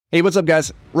Hey, what's up,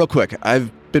 guys? Real quick,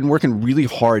 I've been working really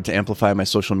hard to amplify my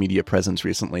social media presence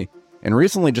recently, and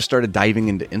recently just started diving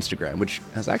into Instagram, which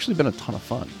has actually been a ton of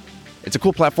fun. It's a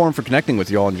cool platform for connecting with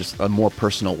you all in just a more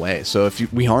personal way. So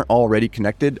if we aren't already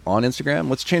connected on Instagram,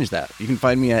 let's change that. You can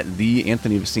find me at the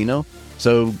Anthony Vicino.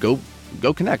 So go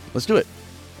connect. Let's do it.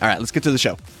 All right, let's get to the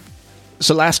show.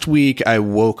 So last week I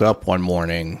woke up one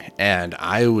morning and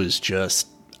I was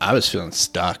feeling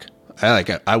stuck.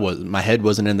 My head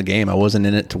wasn't in the game. I wasn't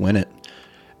in it to win it.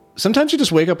 Sometimes you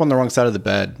just wake up on the wrong side of the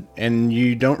bed and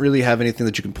you don't really have anything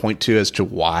that you can point to as to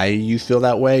why you feel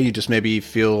that way. You just maybe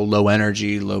feel low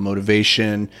energy, low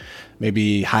motivation,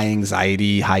 maybe high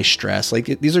anxiety, high stress.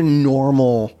 These are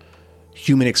normal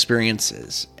human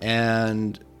experiences.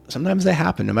 And sometimes they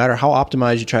happen no matter how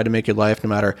optimized you try to make your life, no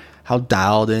matter how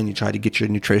dialed in you try to get your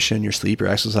nutrition, your sleep, your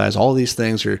exercise, all these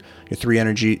things, your three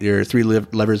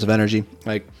levers of energy.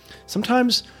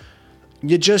 Sometimes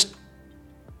you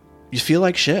feel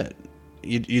like shit.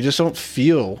 You just don't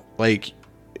feel like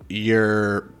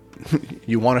you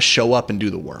want to show up and do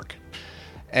the work.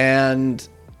 And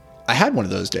I had one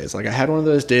of those days. I had one of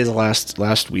those days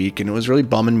last week, and it was really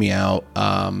bumming me out.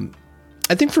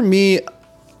 I think for me,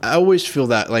 I always feel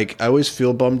that. I always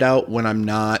feel bummed out when I'm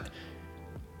not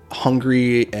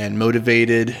hungry and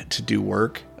motivated to do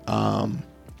work.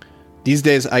 These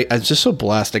days, I'm just so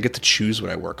blessed. I get to choose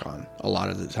what I work on a lot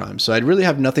of the time. So I really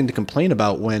have nothing to complain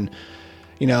about when,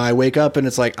 I wake up and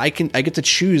it's like I get to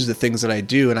choose the things that I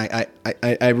do. And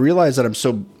I realize that I'm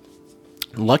so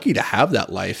lucky to have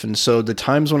that life. And so the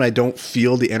times when I don't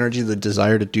feel the energy, the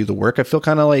desire to do the work, I feel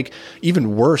kind of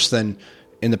even worse than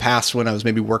in the past when I was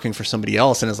maybe working for somebody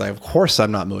else. And it's of course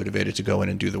I'm not motivated to go in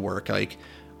and do the work.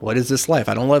 What is this life?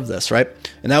 I don't love this, right?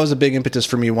 And that was a big impetus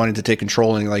for me wanting to take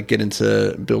control and get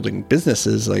into building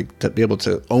businesses, to be able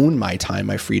to own my time,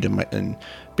 my freedom, and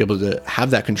be able to have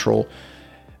that control.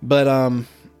 But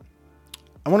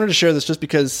I wanted to share this just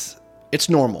because it's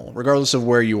normal, regardless of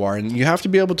where you are, and you have to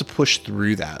be able to push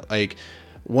through that.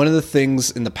 One of the things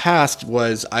in the past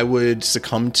was I would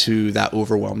succumb to that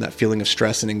overwhelm, that feeling of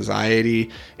stress and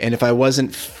anxiety, and if I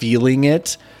wasn't feeling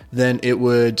it, then it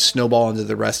would snowball into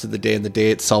the rest of the day, and the day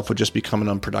itself would just become an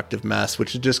unproductive mess,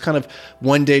 which is just kind of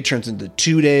one day turns into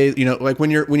 2 days.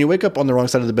 When you wake up on the wrong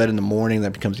side of the bed in the morning,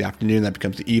 that becomes the afternoon, that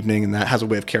becomes the evening, and that has a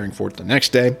way of carrying forward the next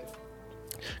day.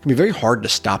 It can be very hard to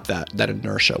stop that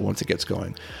inertia once it gets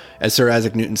going. As Sir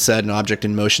Isaac Newton said, an object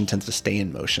in motion tends to stay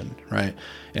in motion, right?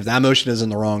 If that motion is in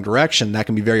the wrong direction, that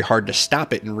can be very hard to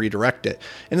stop it and redirect it.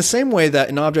 In the same way that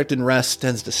an object in rest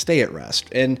tends to stay at rest.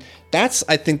 And that's,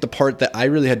 I think, the part that I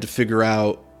really had to figure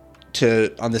out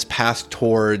on this path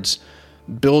towards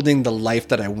building the life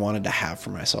that I wanted to have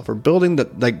for myself, or building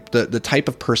the type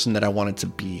of person that I wanted to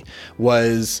be,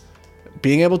 was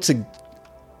being able to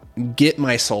get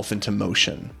myself into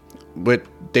motion. What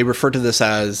they refer to this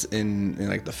as in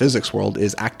the physics world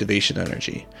is activation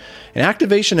energy. And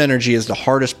activation energy is the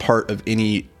hardest part of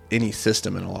any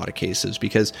system in a lot of cases,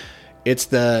 because it's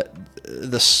the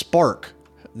spark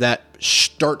that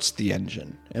starts the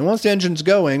engine. And once the engine's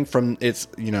going from its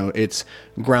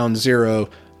ground zero,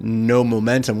 no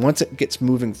momentum, once it gets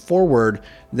moving forward,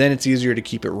 then it's easier to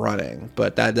keep it running.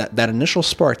 But that initial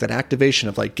spark, that activation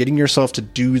of getting yourself to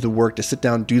do the work, to sit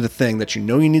down, do the thing that you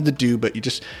need to do, but you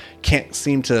just can't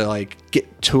seem to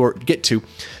get to,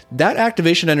 that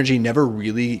activation energy never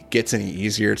really gets any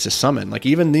easier to summon.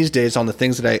 Even these days on the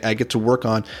things that I get to work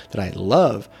on that I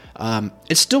love,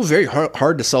 it's still very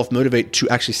hard to self-motivate to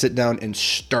actually sit down and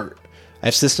start. I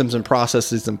have systems and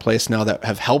processes in place now that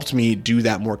have helped me do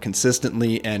that more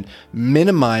consistently and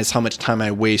minimize how much time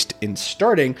I waste in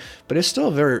starting, but it's still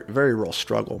a very, very real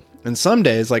struggle. And some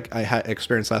days, like I had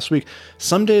experienced last week,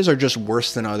 some days are just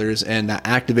worse than others, and that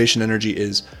activation energy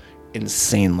is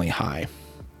insanely high.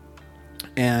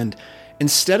 And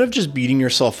instead of just beating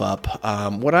yourself up,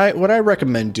 what I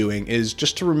recommend doing is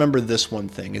just to remember this one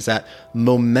thing, is that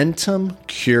momentum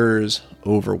cures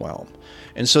overwhelm.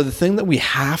 And so the thing that we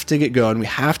have to get going, we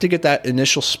have to get that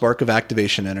initial spark of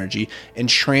activation energy and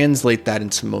translate that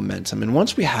into momentum. And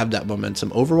once we have that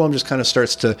momentum, overwhelm just kind of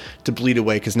starts to bleed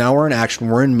away, because now we're in action,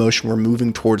 we're in motion, we're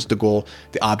moving towards the goal.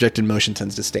 The object in motion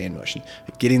tends to stay in motion.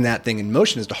 Getting that thing in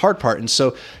motion is the hard part. And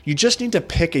so you just need to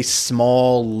pick a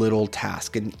small little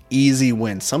task, an easy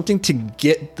win, something to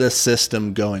get the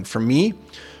system going. For me,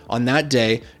 on that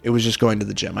day, it was just going to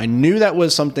the gym. I knew that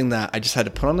was something that I just had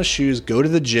to put on the shoes, go to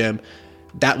the gym,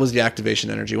 that was the activation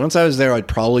energy. Once I was there, I'd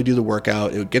probably do the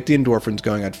workout. It would get the endorphins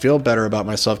going. I'd feel better about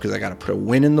myself because I got to put a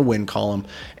win in the win column.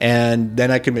 And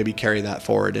then I could maybe carry that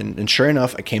forward. And sure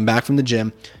enough, I came back from the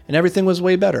gym and everything was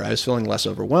way better. I was feeling less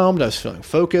overwhelmed. I was feeling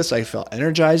focused. I felt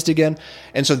energized again.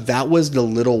 And so that was the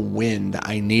little win that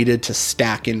I needed to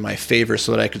stack in my favor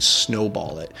so that I could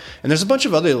snowball it. And there's a bunch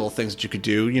of other little things that you could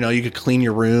do. You could clean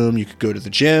your room. You could go to the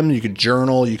gym. You could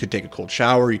journal. You could take a cold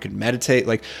shower. You could meditate.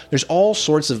 Like, there's all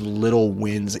sorts of little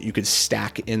wins that you could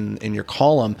stack in your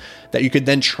column that you could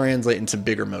then translate into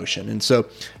bigger motion. And so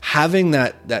having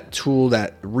that tool,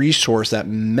 that resource, that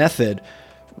method,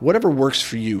 whatever works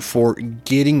for you for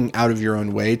getting out of your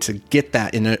own way to get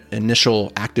that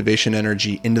initial activation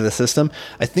energy into the system,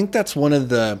 I think that's one of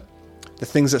the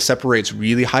things that separates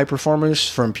really high performers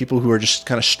from people who are just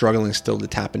kind of struggling still to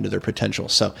tap into their potential.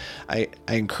 So I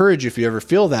encourage you, if you ever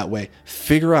feel that way,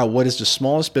 figure out what is the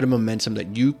smallest bit of momentum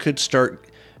that you could start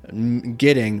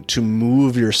getting to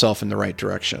move yourself in the right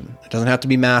direction. It doesn't have to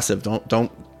be massive.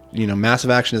 Don't massive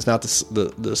action is not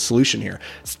the solution here.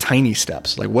 It's tiny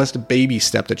steps. Like, what's the baby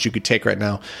step that you could take right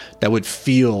now that would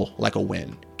feel like a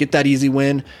win? Get that easy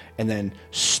win and then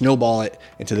snowball it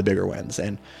into the bigger wins.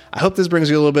 And I hope this brings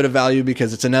you a little bit of value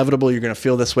because it's inevitable. You're going to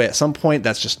feel this way at some point.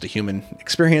 That's just the human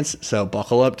experience. So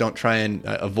buckle up. Don't try and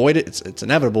avoid it. It's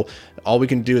inevitable. All we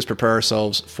can do is prepare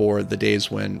ourselves for the days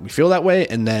when we feel that way.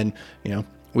 And then,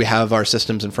 we have our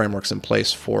systems and frameworks in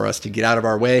place for us to get out of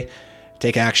our way,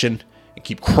 take action, and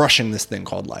keep crushing this thing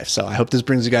called life. So I hope this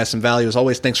brings you guys some value. As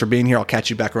always, thanks for being here. I'll catch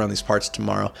you back around these parts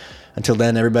tomorrow. Until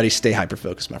then, everybody stay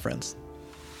hyper-focused, my friends.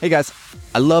 Hey guys,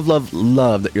 I love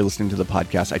that you're listening to the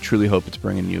podcast. I truly hope it's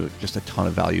bringing you just a ton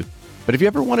of value. But if you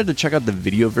ever wanted to check out the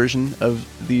video version of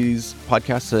these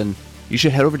podcasts, then you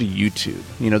should head over to YouTube.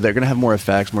 They're going to have more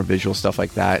effects, more visual stuff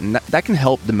like that. And that can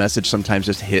help the message sometimes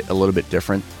just hit a little bit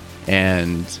different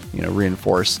and,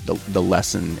 reinforce the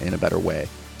lesson in a better way.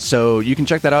 So you can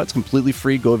check that out. It's completely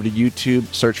free. Go over to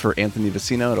YouTube, search for Anthony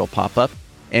Vicino. It'll pop up.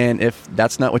 And if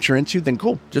that's not what you're into, then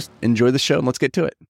cool. Just enjoy the show and let's get to it.